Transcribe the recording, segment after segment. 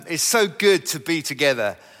It's so good to be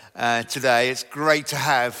together today. It's great to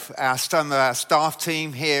have some of our staff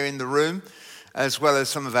team here in the room, as well as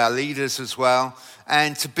some of our leaders as well.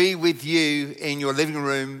 And to be with you in your living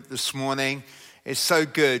room this morning. It's so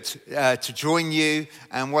good to join you,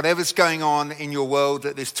 and whatever's going on in your world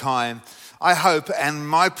at this time, I hope, and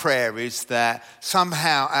my prayer is that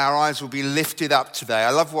somehow our eyes will be lifted up today. I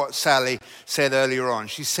love what Sally said earlier on.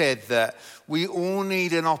 She said that we all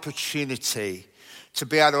need an opportunity to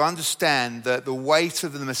be able to understand that the weight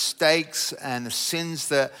of the mistakes and the sins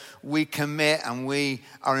that we commit and we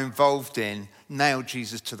are involved in nailed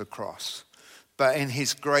Jesus to the cross. But in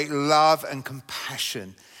his great love and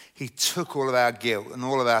compassion, he took all of our guilt and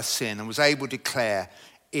all of our sin and was able to declare,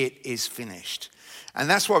 it is finished. And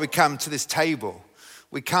that's why we come to this table.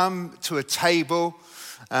 We come to a table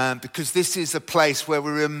because this is a place where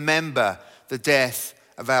we remember the death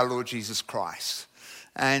of our Lord Jesus Christ.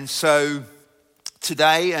 And so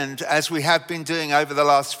today, and as we have been doing over the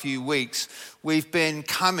last few weeks, we've been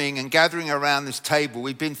coming and gathering around this table.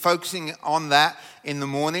 We've been focusing on that in the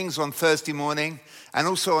mornings, on Thursday morning, and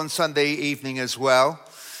also on Sunday evening as well.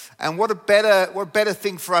 And what a better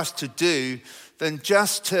thing for us to do than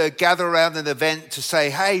just to gather around an event to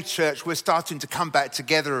say, hey, church, we're starting to come back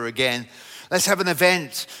together again. Let's have an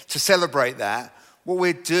event to celebrate that. What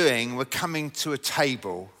we're doing, we're coming to a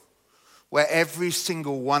table where every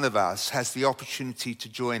single one of us has the opportunity to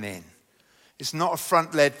join in. It's not a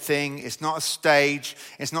front-led thing. It's not a stage.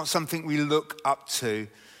 It's not something we look up to,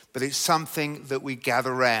 but it's something that we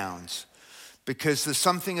gather around. Because there's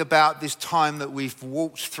something about this time that we've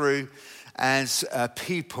walked through as a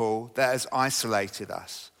people that has isolated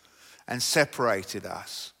us and separated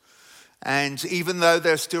us. And even though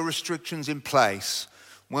there are still restrictions in place,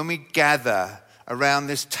 when we gather around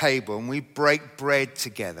this table and we break bread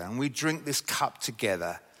together and we drink this cup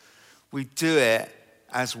together, we do it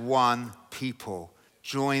as one people,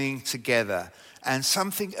 joining together. And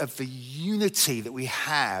something of the unity that we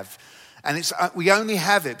have, and we only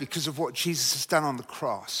have it because of what Jesus has done on the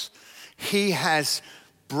cross. He has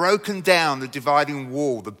broken down the dividing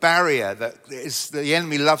wall, the barrier that the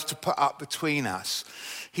enemy loves to put up between us.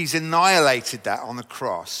 He's annihilated that on the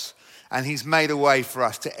cross, and he's made a way for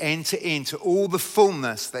us to enter into all the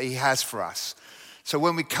fullness that he has for us. So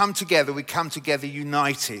when we come together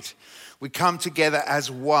united. We come together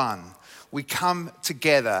as one. We come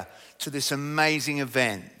together to this amazing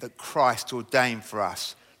event that Christ ordained for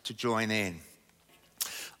us to join in.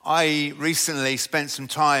 I recently spent some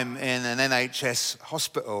time in an NHS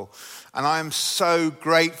hospital, and I am so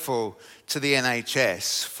grateful to the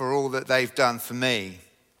NHS for all that they've done for me.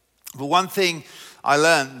 But one thing I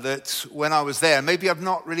learned that when I was there, maybe I've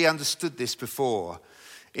not really understood this before,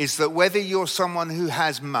 is that whether you're someone who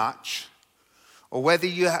has much or whether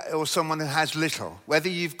or someone who has little, whether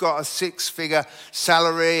you've got a six-figure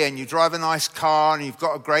salary and you drive a nice car and you've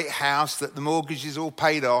got a great house that the mortgage is all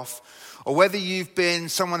paid off, or whether you've been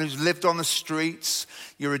someone who's lived on the streets,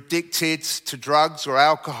 you're addicted to drugs or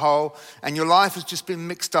alcohol, and your life has just been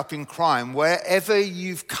mixed up in crime, wherever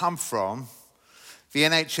you've come from, the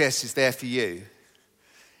NHS is there for you.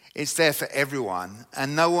 It's there for everyone,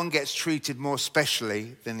 and no one gets treated more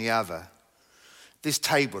specially than the other. This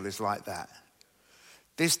table is like that.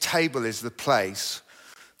 This table is the place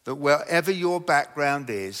that wherever your background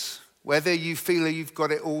is, whether you feel that you've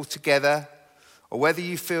got it all together or whether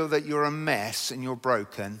you feel that you're a mess and you're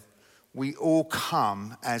broken, we all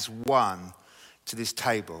come as one to this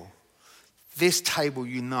table. This table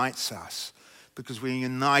unites us because we're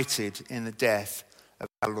united in the death of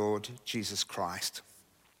our Lord Jesus Christ.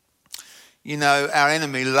 You know, our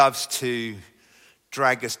enemy loves to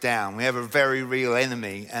drag us down. We have a very real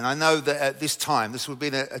enemy. And I know that at this time, this would be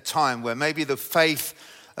a time where maybe the faith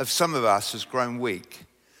of some of us has grown weak.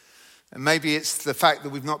 And maybe it's the fact that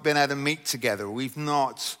we've not been able to meet together. We've been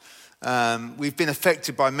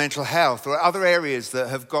affected by mental health or other areas that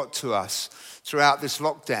have got to us throughout this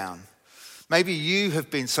lockdown. Maybe you have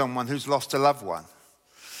been someone who's lost a loved one.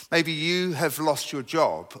 Maybe you have lost your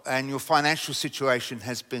job and your financial situation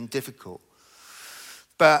has been difficult.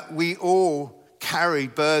 But we all carry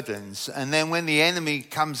burdens, and then when the enemy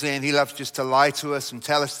comes in, he loves just to lie to us and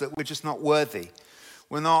tell us that we're just not worthy.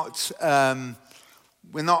 We're not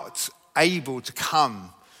able to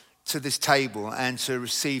come to this table and to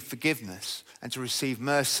receive forgiveness and to receive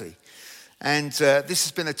mercy. And this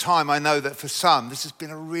has been a time, I know that for some, this has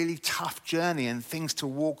been a really tough journey and things to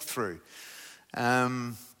walk through.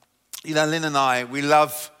 Lynn and I, we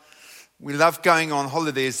love going on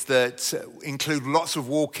holidays that include lots of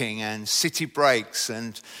walking and city breaks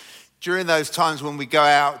and During those times when we go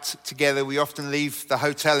out together, we often leave the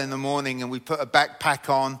hotel in the morning and we put a backpack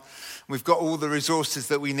on. We've got all the resources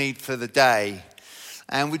that we need for the day.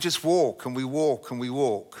 And we just walk and we walk and we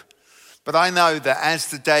walk. But I know that as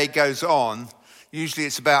the day goes on, usually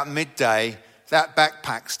it's about midday, that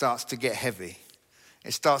backpack starts to get heavy.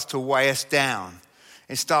 It starts to weigh us down.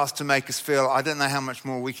 It starts to make us feel, I don't know how much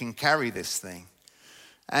more we can carry this thing.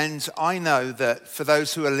 And I know that for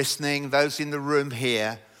those who are listening, those in the room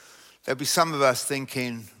here, there'll be some of us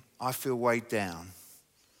thinking, I feel weighed down.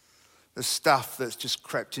 The stuff that's just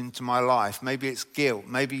crept into my life. Maybe it's guilt.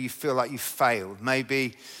 Maybe you feel like you've failed.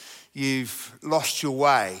 Maybe you've lost your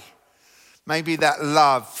way. Maybe that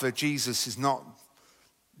love for Jesus is not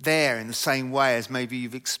there in the same way as maybe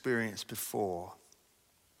you've experienced before.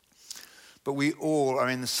 But we all are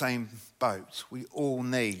in the same boat. We all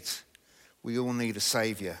need a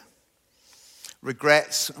Saviour.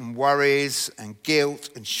 Regrets and worries and guilt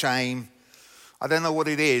and shame. I don't know what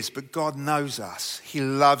it is, but God knows us. He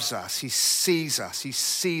loves us. He sees us. He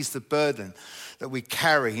sees the burden that we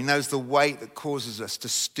carry. He knows the weight that causes us to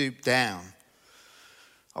stoop down.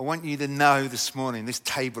 I want you to know this morning, this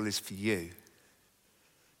table is for you.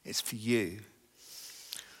 It's for you.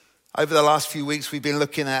 Over the last few weeks, we've been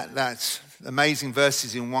looking at that amazing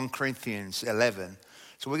verses in 1 Corinthians 11.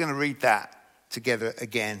 So we're going to read that together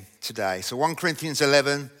again today. So 1 Corinthians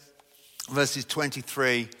 11, verses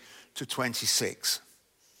 23 to 26.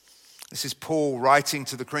 This is Paul writing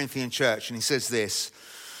to the Corinthian church, and he says this,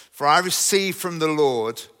 "For I received from the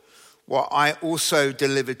Lord what I also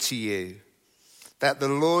delivered to you, that the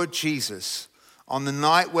Lord Jesus, on the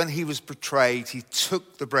night when he was betrayed, he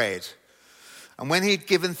took the bread. And when he had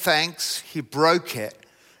given thanks, he broke it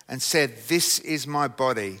and said, 'This is my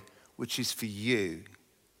body, which is for you.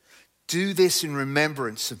 Do this in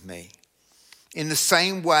remembrance of me.' In the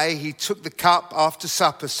same way, he took the cup after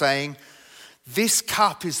supper, saying, 'This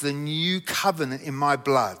cup is the new covenant in my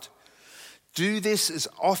blood. Do this as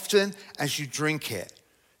often as you drink it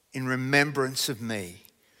in remembrance of me.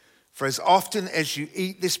 For as often as you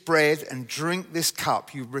eat this bread and drink this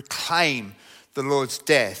cup, you proclaim the Lord's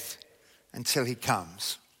death until he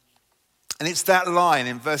comes.'" And it's that line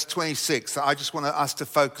in verse 26 that I just want us to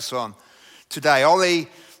focus on today. Ollie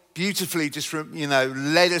beautifully just,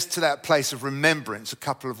 led us to that place of remembrance a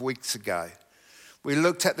couple of weeks ago. We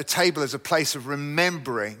looked at the table as a place of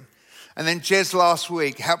remembering. And then Jez last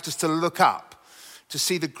week helped us to look up, to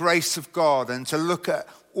see the grace of God and to look at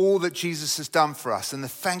all that Jesus has done for us and the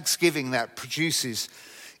thanksgiving that produces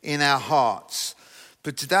in our hearts.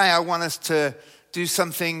 But today I want us to do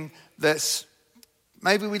something that's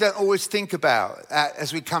maybe we don't always think about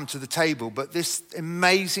as we come to the table, but this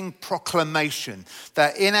amazing proclamation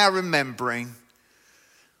that in our remembering,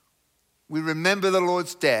 we remember the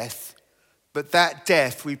Lord's death, but that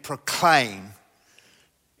death we proclaim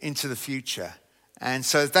into the future. And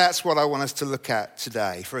so that's what I want us to look at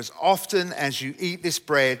today. For as often as you eat this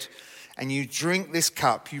bread and you drink this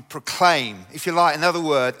cup, you proclaim, if you like, another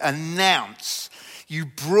word, announce, you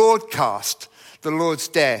broadcast the Lord's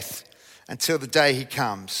death until the day he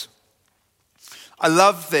comes. I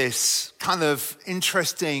love this kind of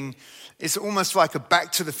interesting, it's almost like a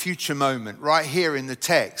back to the future moment right here in the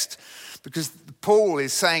text, because Paul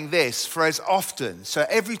is saying this, for as often, so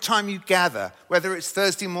every time you gather, whether it's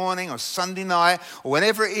Thursday morning or Sunday night or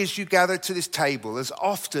whenever it is you gather to this table, as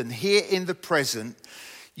often here in the present,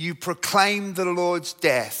 you proclaim the Lord's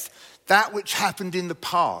death, that which happened in the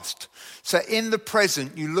past. So in the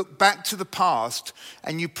present, you look back to the past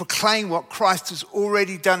and you proclaim what Christ has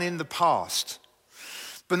already done in the past.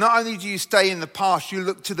 But not only do you stay in the past, you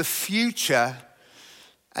look to the future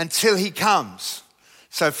until he comes.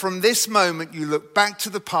 So from this moment, you look back to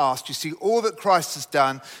the past, you see all that Christ has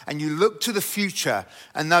done, and you look to the future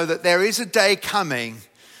and know that there is a day coming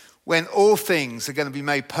when all things are going to be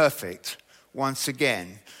made perfect once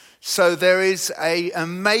again. So there is an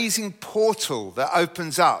amazing portal that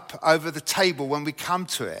opens up over the table when we come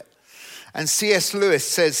to it. And C.S. Lewis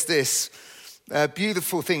says this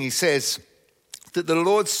beautiful thing. He says that the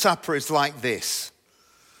Lord's Supper is like this: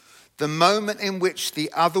 the moment in which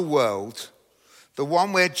the other world, the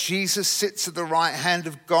one where Jesus sits at the right hand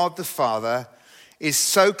of God the Father, is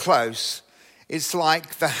so close, it's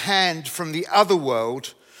like the hand from the other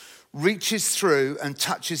world reaches through and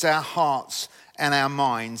touches our hearts and our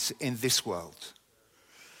minds in this world.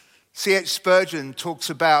 C.H. Spurgeon talks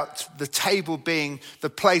about the table being the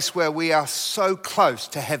place where we are so close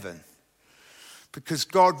to heaven because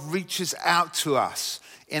God reaches out to us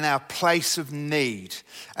in our place of need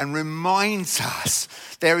and reminds us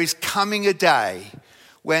there is coming a day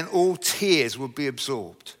when all tears will be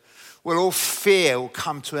absorbed, where all fear will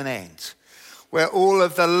come to an end, where all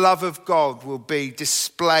of the love of God will be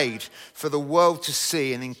displayed for the world to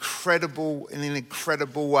see in an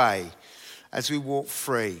incredible way as we walk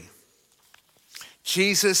free.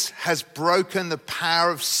 Jesus has broken the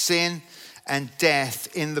power of sin and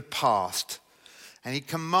death in the past. And he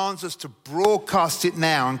commands us to broadcast it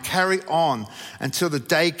now and carry on until the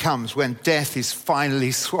day comes when death is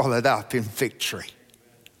finally swallowed up in victory.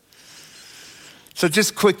 So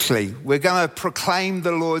just quickly, we're going to proclaim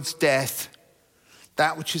the Lord's death,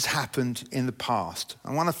 that which has happened in the past.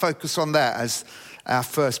 I want to focus on that as our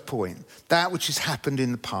first point, that which has happened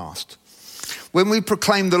in the past. When we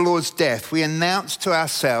proclaim the Lord's death, we announce to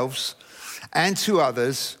ourselves and to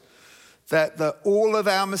others that all of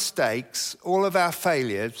our mistakes, all of our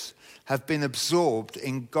failures have been absorbed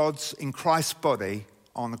in Christ's body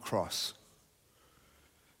on the cross.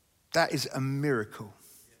 That is a miracle.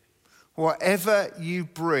 Whatever you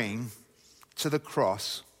bring to the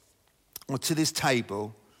cross or to this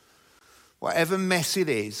table, whatever mess it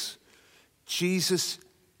is, Jesus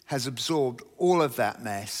has absorbed all of that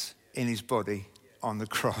mess in his body on the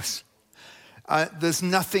cross. There's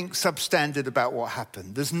nothing substandard about what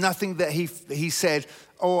happened. There's nothing that he said,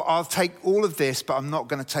 oh, I'll take all of this, but I'm not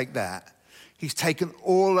going to take that. He's taken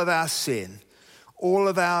all of our sin, all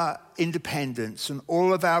of our independence, and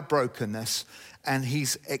all of our brokenness, and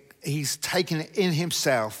he's taken it in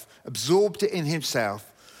himself, absorbed it in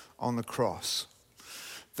himself on the cross.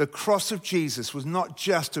 The cross of Jesus was not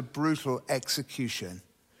just a brutal execution.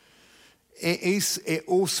 It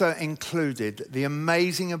also included the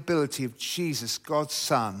amazing ability of Jesus, God's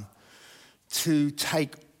Son, to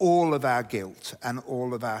take all of our guilt and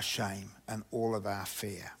all of our shame and all of our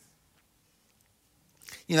fear.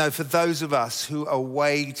 You know, for those of us who are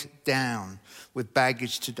weighed down with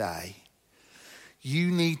baggage today, you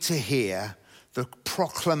need to hear the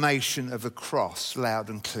proclamation of the cross loud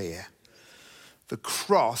and clear. The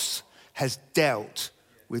cross has dealt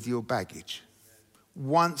with your baggage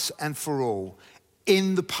once and for all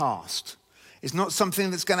in the past. It's not something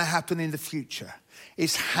that's going to happen in the future.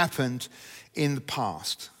 It's happened in the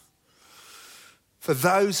past. For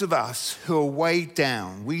those of us who are weighed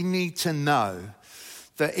down, we need to know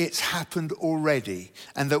that it's happened already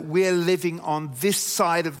and that we're living on this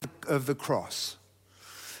side of the cross.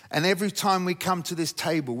 And every time we come to this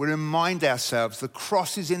table, we remind ourselves the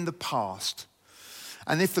cross is in the past.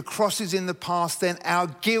 And if the cross is in the past, then our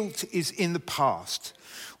guilt is in the past.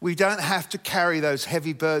 We don't have to carry those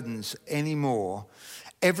heavy burdens anymore.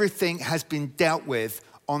 Everything has been dealt with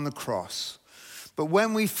on the cross. But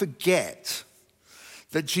when we forget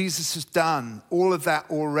that Jesus has done all of that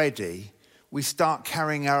already, we start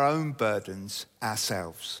carrying our own burdens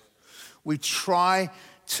ourselves. We try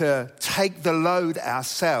to take the load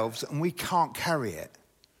ourselves and we can't carry it.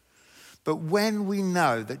 But when we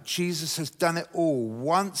know that Jesus has done it all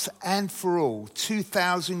once and for all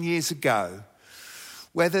 2,000 years ago,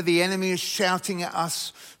 whether the enemy is shouting at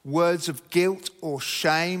us words of guilt or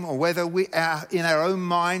shame, or whether in our own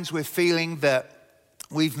minds we're feeling that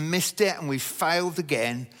we've missed it and we've failed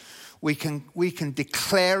again, we can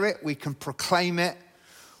declare it, we can proclaim it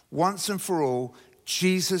once and for all.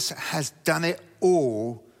 Jesus has done it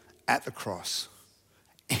all at the cross.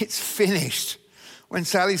 It's finished. When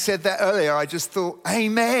Sally said that earlier, I just thought,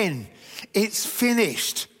 amen, it's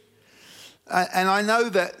finished. And I know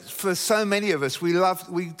that for so many of us,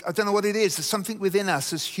 I don't know what it is, there's something within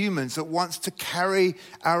us as humans that wants to carry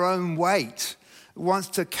our own weight, wants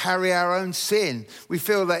to carry our own sin. We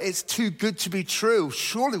feel that it's too good to be true.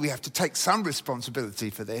 Surely we have to take some responsibility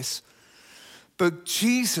for this. But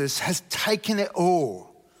Jesus has taken it all.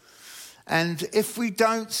 And if we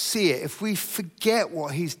don't see it, if we forget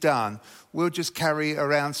what he's done, we'll just carry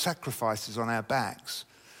around sacrifices on our backs,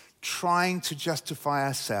 trying to justify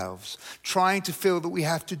ourselves, trying to feel that we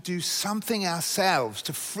have to do something ourselves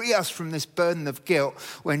to free us from this burden of guilt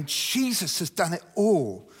when Jesus has done it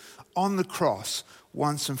all on the cross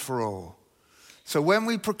once and for all. So when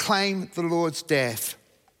we proclaim the Lord's death,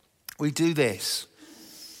 we do this.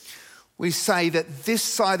 We say that this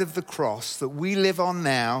side of the cross that we live on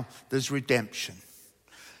now, there's redemption.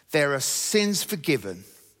 There are sins forgiven.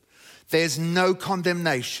 There's no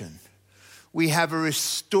condemnation. We have a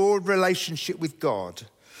restored relationship with God.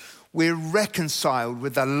 We're reconciled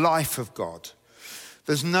with the life of God.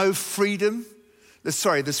 There's freedom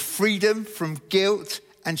from guilt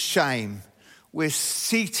and shame. We're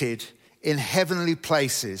seated in heavenly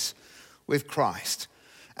places with Christ.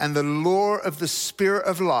 And the law of the Spirit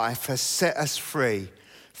of life has set us free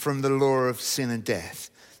from the law of sin and death.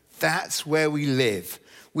 That's where we live.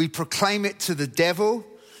 We proclaim it to the devil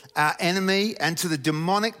our enemy, and to the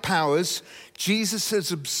demonic powers, Jesus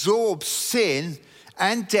has absorbed sin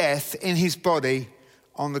and death in his body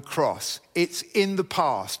on the cross. It's in the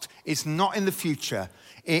past. It's not in the future.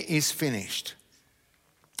 It is finished.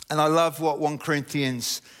 And I love what 1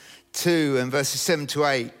 Corinthians 2 and verses 7 to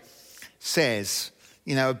 8 says,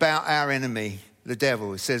 about our enemy, the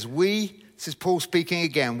devil. It says, this is Paul speaking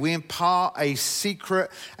again, we impart a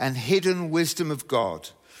secret and hidden wisdom of God,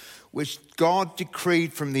 which God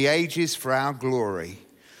decreed from the ages for our glory.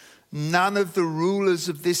 None of the rulers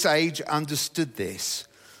of this age understood this,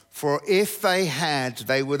 for if they had,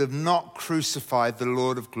 they would have not crucified the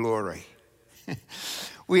Lord of glory.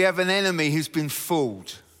 We have an enemy who's been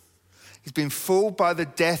fooled. He's been fooled by the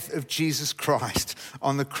death of Jesus Christ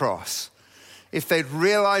on the cross. If they'd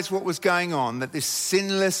realized what was going on, that this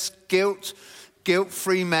sinless,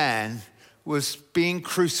 guilt-free man was being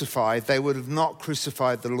crucified, they would have not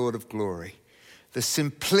crucified the Lord of glory. The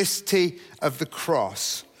simplicity of the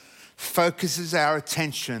cross focuses our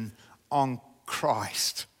attention on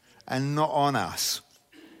Christ and not on us.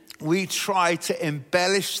 We try to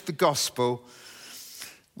embellish the gospel.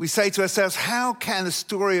 We say to ourselves, how can a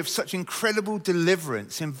story of such incredible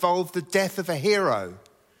deliverance involve the death of a hero?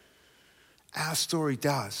 Our story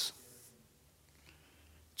does.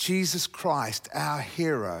 Jesus Christ, our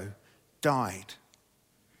hero, died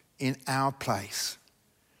in our place.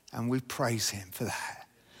 And we praise him for that.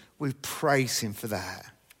 We praise him for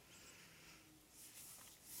that.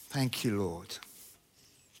 Thank you, Lord.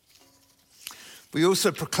 We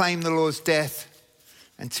also proclaim the Lord's death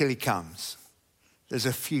until he comes. There's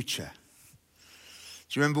a future.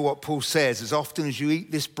 Do you remember what Paul says? As often as you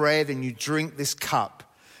eat this bread and you drink this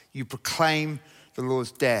cup, you proclaim the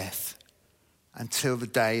Lord's death until the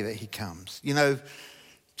day that he comes.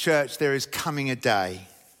 Church, there is coming a day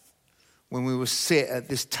when we will sit at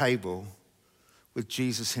this table with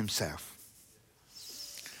Jesus himself.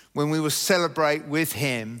 When we will celebrate with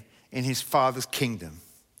him in his Father's kingdom.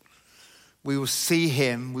 We will see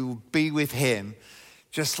him, we will be with him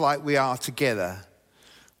just like we are together.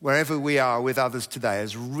 Wherever we are with others today,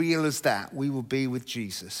 as real as that, we will be with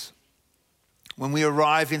Jesus. When we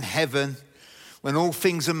arrive in heaven, when all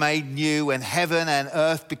things are made new, when heaven and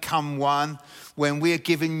earth become one, when we are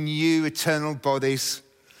given new eternal bodies,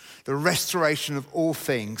 the restoration of all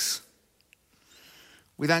things.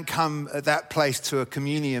 We don't come at that place to a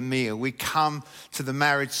communion meal. We come to the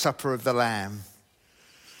marriage supper of the Lamb.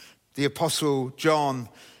 The Apostle John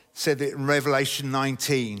said it in Revelation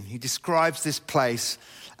 19. He describes this place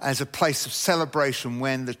as a place of celebration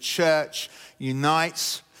when the church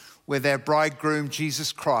unites with their bridegroom,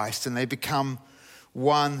 Jesus Christ, and they become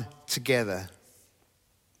one together.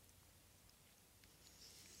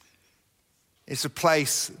 It's a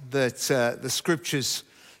place that the scriptures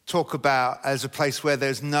talk about as a place where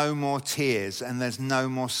there's no more tears and there's no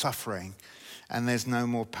more suffering and there's no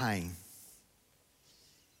more pain.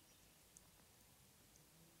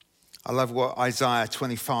 I love what Isaiah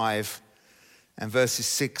 25 and verses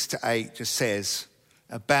 6 to 8 just says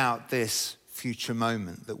about this future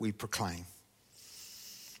moment that we proclaim.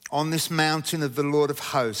 On this mountain of the Lord of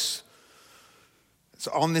hosts,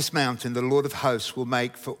 on this mountain the Lord of hosts will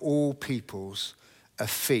make for all peoples a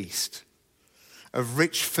feast of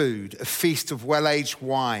rich food, a feast of well-aged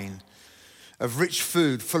wine, of rich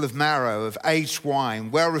food full of marrow, of aged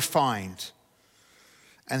wine, well refined.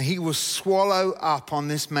 And he will swallow up on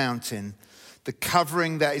this mountain the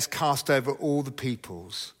covering that is cast over all the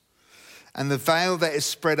peoples, and the veil that is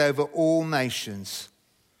spread over all nations.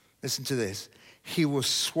 Listen to this. He will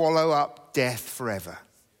swallow up death forever,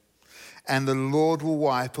 and the Lord will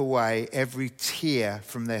wipe away every tear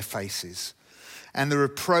from their faces, and the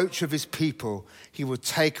reproach of his people he will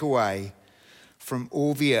take away from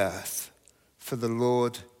all the earth, for the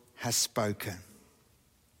Lord has spoken.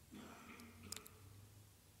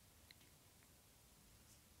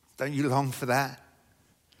 Don't you long for that?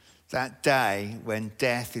 That day when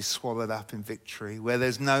death is swallowed up in victory, where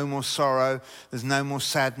there's no more sorrow, there's no more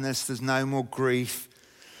sadness, there's no more grief,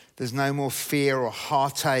 there's no more fear or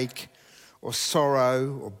heartache or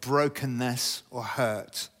sorrow or brokenness or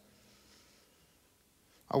hurt.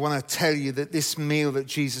 I want to tell you that this meal that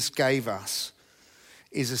Jesus gave us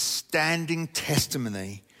is a standing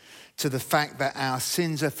testimony to the fact that our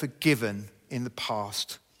sins are forgiven in the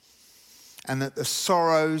past, and that the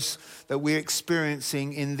sorrows that we're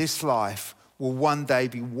experiencing in this life will one day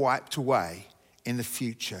be wiped away in the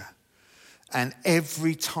future. And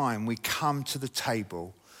every time we come to the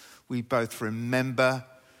table, we both remember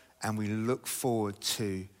and we look forward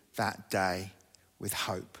to that day with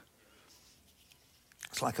hope.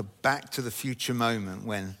 It's like a back to the future moment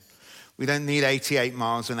when We don't need 88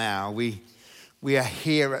 miles an hour. We are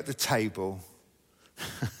here at the table.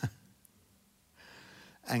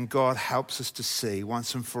 And God helps us to see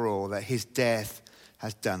once and for all that his death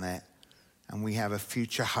has done it. And we have a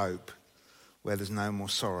future hope where there's no more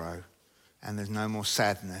sorrow and there's no more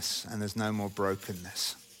sadness and there's no more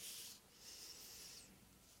brokenness.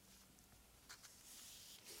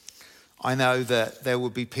 I know that there will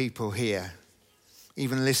be people here,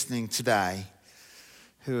 even listening today,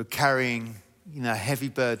 who are carrying, heavy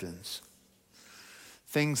burdens.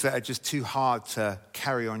 Things that are just too hard to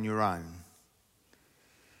carry on your own.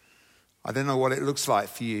 I don't know what it looks like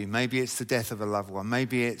for you. Maybe it's the death of a loved one.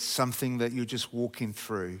 Maybe it's something that you're just walking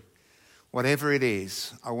through. Whatever it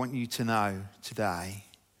is, I want you to know today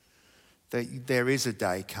that there is a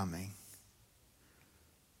day coming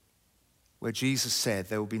where Jesus said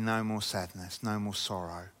there will be no more sadness, no more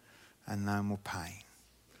sorrow, and no more pain.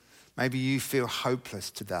 Maybe you feel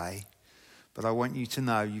hopeless today, but I want you to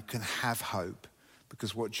know you can have hope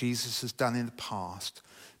because what Jesus has done in the past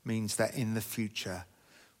means that in the future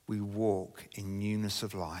we walk in newness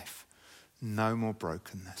of life. No more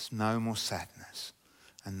brokenness, no more sadness,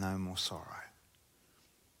 and no more sorrow.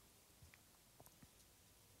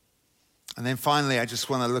 And then finally, I just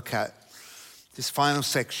want to look at this final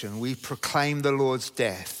section. We proclaim the Lord's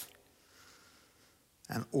death,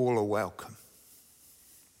 and all are welcome.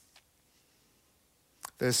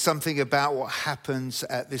 There's something about what happens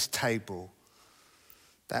at this table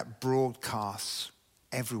that broadcasts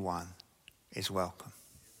everyone is welcome.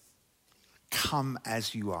 Come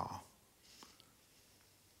as you are.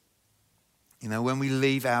 When we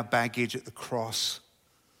leave our baggage at the cross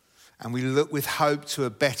and we look with hope to a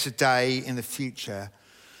better day in the future,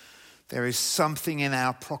 there is something in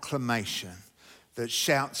our proclamation that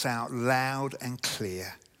shouts out loud and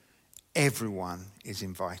clear, everyone is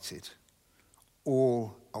invited.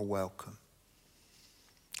 All are welcome.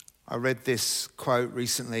 I read this quote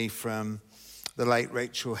recently from the late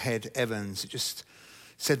Rachel Head Evans. It just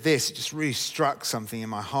said this, it just really struck something in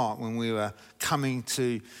my heart when we were coming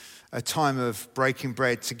to a time of breaking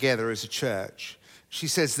bread together as a church. She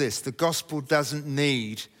says this: the gospel doesn't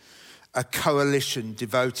need a coalition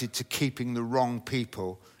devoted to keeping the wrong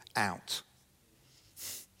people out.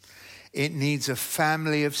 It needs a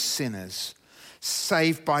family of sinners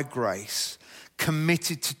saved by grace,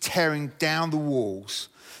 committed to tearing down the walls,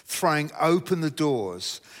 throwing open the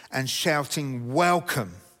doors and shouting,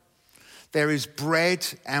 welcome. There is bread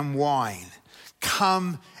and wine.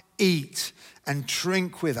 Come eat and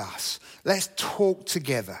drink with us. Let's talk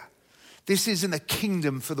together. This isn't a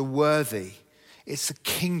kingdom for the worthy. It's a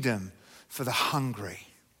kingdom for the hungry.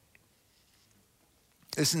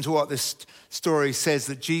 Listen to what this story says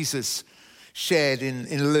that Jesus shared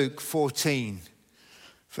in Luke 14,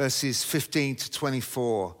 verses 15 to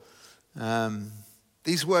 24.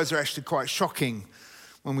 These words are actually quite shocking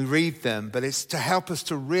when we read them, but it's to help us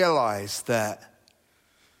to realize that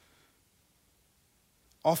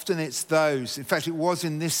often it's those, in fact, it was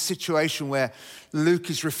in this situation where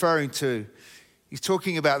Luke is referring to, he's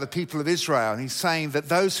talking about the people of Israel, and he's saying that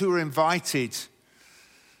those who were invited,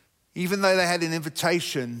 even though they had an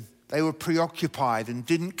invitation, they were preoccupied and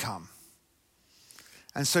didn't come.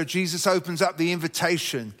 And so Jesus opens up the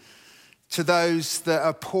invitation to those that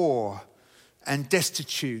are poor and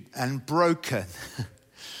destitute and broken.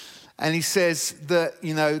 And he says that,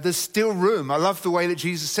 there's still room. I love the way that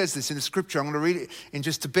Jesus says this in the scripture. I'm going to read it in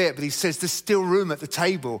just a bit. But he says there's still room at the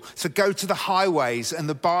table. So go to the highways and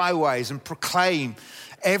the byways and proclaim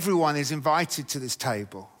everyone is invited to this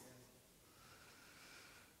table.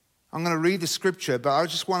 I'm going to read the scripture, but I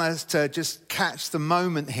just want us to just catch the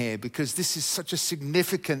moment here because this is such a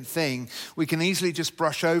significant thing. We can easily just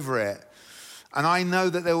brush over it. And I know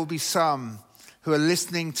that there will be some who are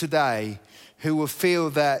listening today who will feel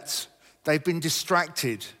that they've been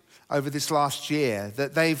distracted over this last year,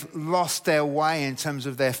 that they've lost their way in terms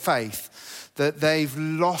of their faith, that they've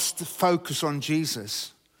lost the focus on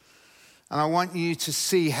Jesus. And I want you to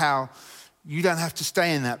see how you don't have to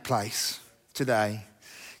stay in that place today.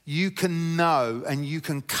 You can know and you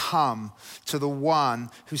can come to the one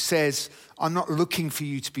who says, I'm not looking for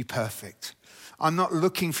you to be perfect. I'm not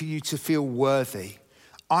looking for you to feel worthy.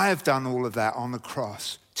 I have done all of that on the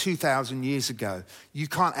cross 2,000 years ago. You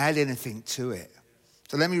can't add anything to it.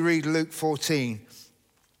 So let me read Luke 14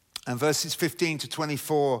 and verses 15 to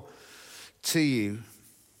 24 to you.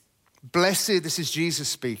 Blessed, this is Jesus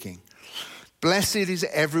speaking. Blessed is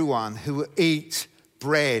everyone who will eat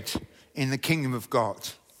bread in the kingdom of God.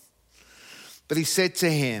 But he said to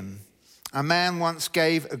him, a man once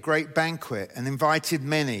gave a great banquet and invited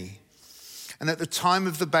many. And at the time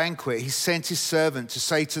of the banquet, he sent his servant to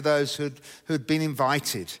say to those who had been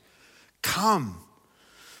invited, "Come,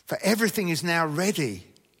 for everything is now ready."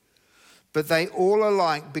 But they all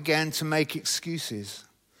alike began to make excuses.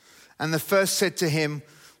 And the first said to him,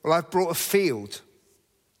 "Well, I've brought a field.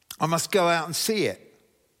 I must go out and see it.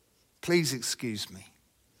 Please excuse me."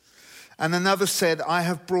 And another said, "I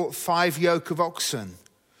have brought 5 yoke of oxen,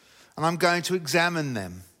 and I'm going to examine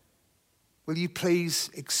them. Will you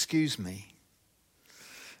please excuse me?"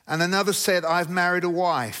 And another said, "I've married a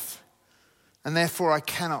wife, and therefore I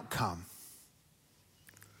cannot come."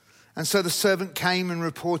 And so the servant came and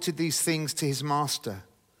reported these things to his master.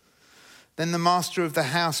 Then the master of the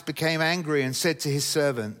house became angry and said to his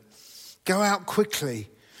servant, "Go out quickly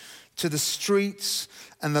to the streets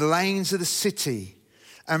and the lanes of the city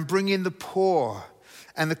and bring in the poor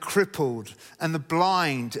and the crippled and the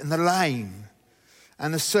blind and the lame."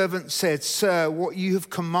 And the servant said, "Sir, what you have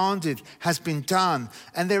commanded has been done,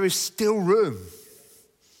 and there is still room."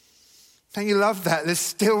 Don't you love that? There's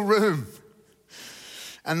still room.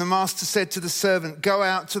 And the master said to the servant, "Go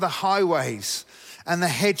out to the highways and the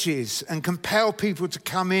hedges and compel people to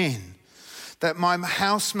come in, that my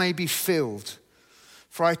house may be filled.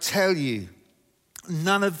 For I tell you,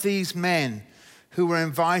 none of these men who were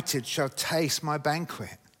invited shall taste my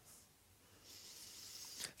banquet."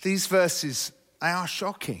 These verses, they are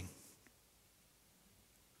shocking.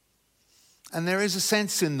 And there is a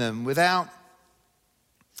sense in them, without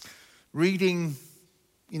reading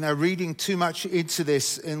too much into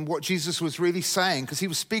this and what Jesus was really saying, because he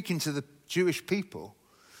was speaking to the Jewish people.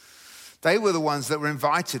 They were the ones that were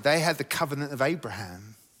invited. They had the covenant of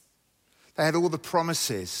Abraham. They had all the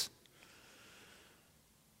promises.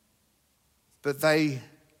 But they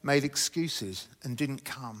made excuses and didn't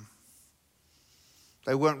come.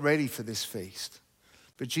 They weren't ready for this feast.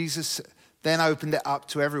 But Jesus then opened it up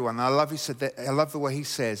to everyone. And I love the way he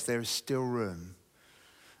says, there is still room.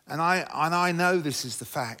 And I know this is the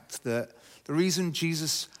fact, that the reason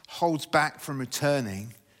Jesus holds back from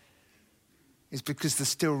returning is because there's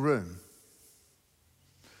still room.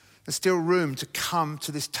 There's still room to come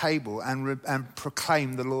to this table and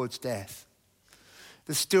proclaim the Lord's death.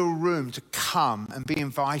 There's still room to come and be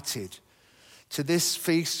invited to this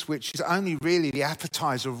feast, which is only really the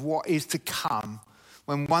appetizer of what is to come,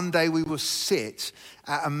 when one day we will sit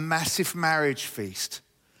at a massive marriage feast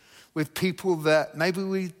with people that maybe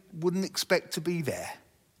we wouldn't expect to be there.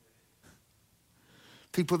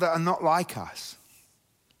 People that are not like us.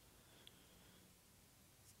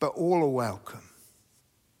 But all are welcome.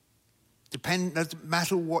 Doesn't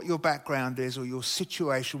matter what your background is or your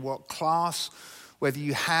situation, what class, whether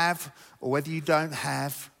you have or whether you don't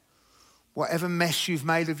have, whatever mess you've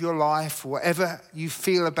made of your life, whatever you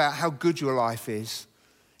feel about how good your life is,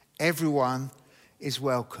 everyone is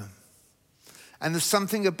welcome. And there's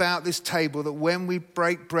something about this table that when we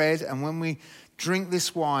break bread and when we drink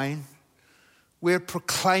this wine, we're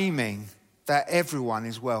proclaiming that everyone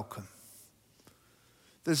is welcome.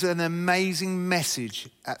 There's an amazing message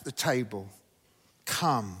at the table.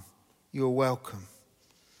 Come, you're welcome.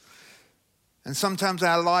 And sometimes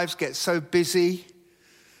our lives get so busy.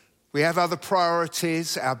 We have other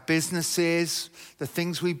priorities, our businesses, the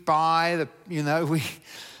things we buy,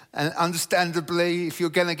 and understandably, if you're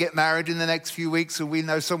going to get married in the next few weeks, or we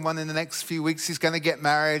know someone in the next few weeks is going to get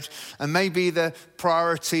married, and maybe the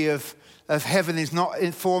priority of heaven is not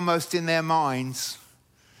foremost in their minds,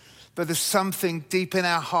 but there's something deep in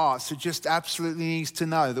our hearts that just absolutely needs to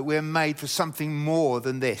know that we're made for something more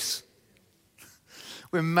than this.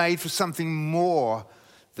 We're made for something more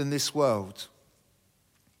than this world.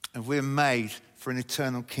 And we're made for an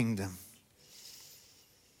eternal kingdom.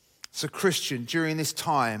 So Christian, during this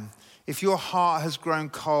time, if your heart has grown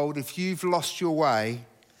cold, if you've lost your way,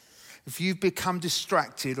 if you've become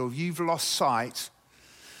distracted, or if you've lost sight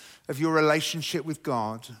of your relationship with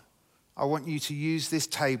God, I want you to use this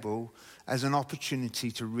table as an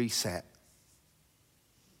opportunity to reset,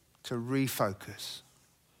 to refocus,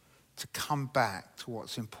 to come back to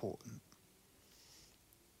what's important.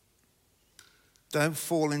 Don't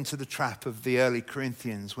fall into the trap of the early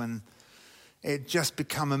Corinthians when it had just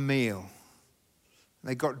become a meal.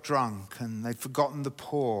 They got drunk and they'd forgotten the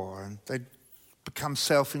poor and they'd become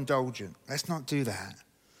self-indulgent. Let's not do that.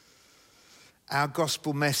 Our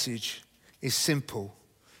gospel message is simple.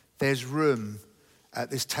 There's room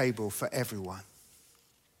at this table for everyone.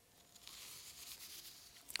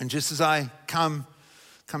 And just as I come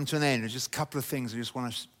to an end, there's just a couple of things I just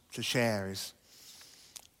want to share is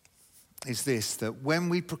this, that when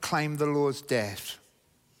we proclaim the Lord's death,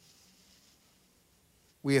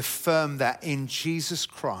 we affirm that in Jesus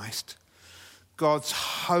Christ, God's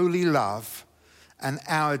holy love and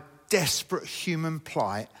our desperate human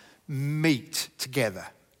plight meet together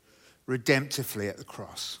redemptively at the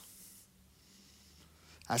cross.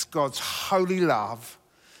 As God's holy love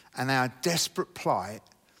and our desperate plight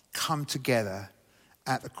come together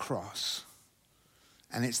at the cross.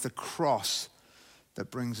 And it's the cross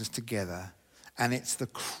that brings us together. And it's the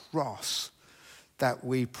cross that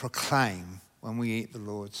we proclaim when we eat the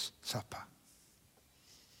Lord's Supper.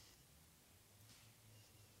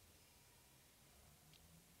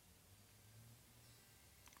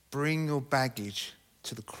 Bring your baggage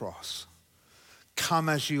to the cross. Come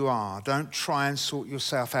as you are. Don't try and sort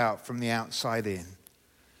yourself out from the outside in.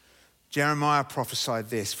 Jeremiah prophesied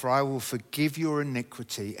this, for I will forgive your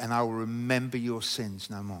iniquity and I will remember your sins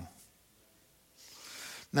no more.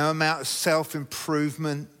 No amount of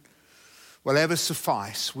self-improvement will ever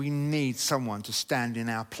suffice. We need someone to stand in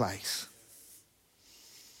our place.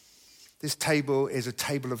 This table is a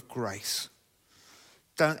table of grace.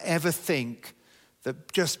 Don't ever think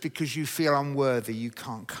that just because you feel unworthy, you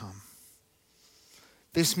can't come.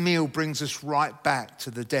 This meal brings us right back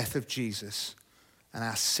to the death of Jesus, and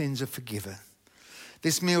our sins are forgiven.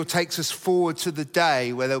 This meal takes us forward to the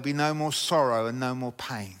day where there'll be no more sorrow and no more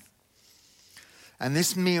pain. And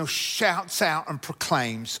this meal shouts out and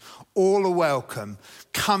proclaims, all are welcome,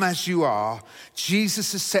 come as you are.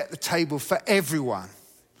 Jesus has set the table for everyone,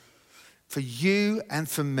 for you and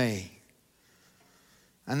for me.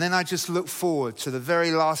 And then I just look forward to the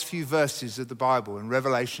very last few verses of the Bible in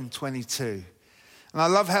Revelation 22. And I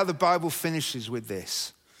love how the Bible finishes with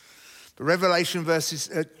this. But Revelation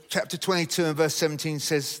chapter 22 and verse 17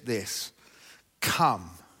 says this,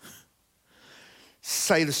 come,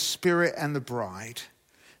 say the Spirit and the bride.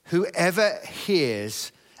 Whoever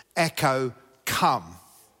hears, echo, come.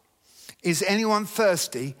 Is anyone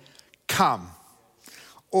thirsty? Come.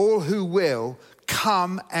 All who will,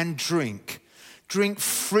 come and drink. Drink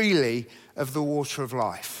freely of the water of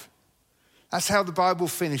life. That's how the Bible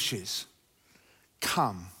finishes.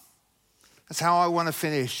 Come. That's how I want to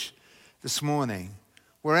finish this morning.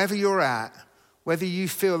 Wherever you're at, whether you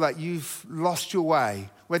feel like you've lost your way,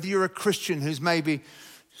 whether you're a Christian who's maybe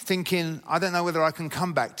thinking, I don't know whether I can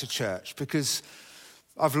come back to church because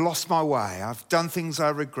I've lost my way, I've done things I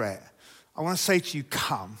regret. I want to say to you,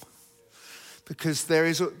 come. Because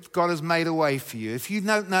God has made a way for you. If you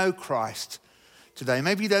don't know Christ today,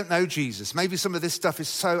 maybe you don't know Jesus, maybe some of this stuff is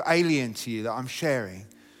so alien to you that I'm sharing.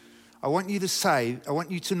 I want you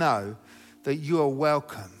to know that you are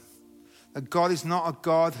welcome. That God is not a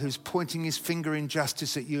God who's pointing his finger in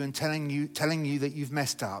justice at you and telling you that you've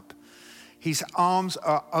messed up. His arms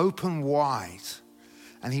are open wide,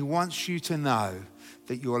 and he wants you to know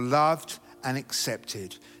that you're loved and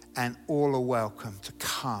accepted, and all are welcome to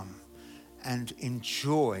come and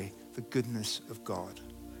enjoy the goodness of God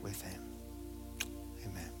with him.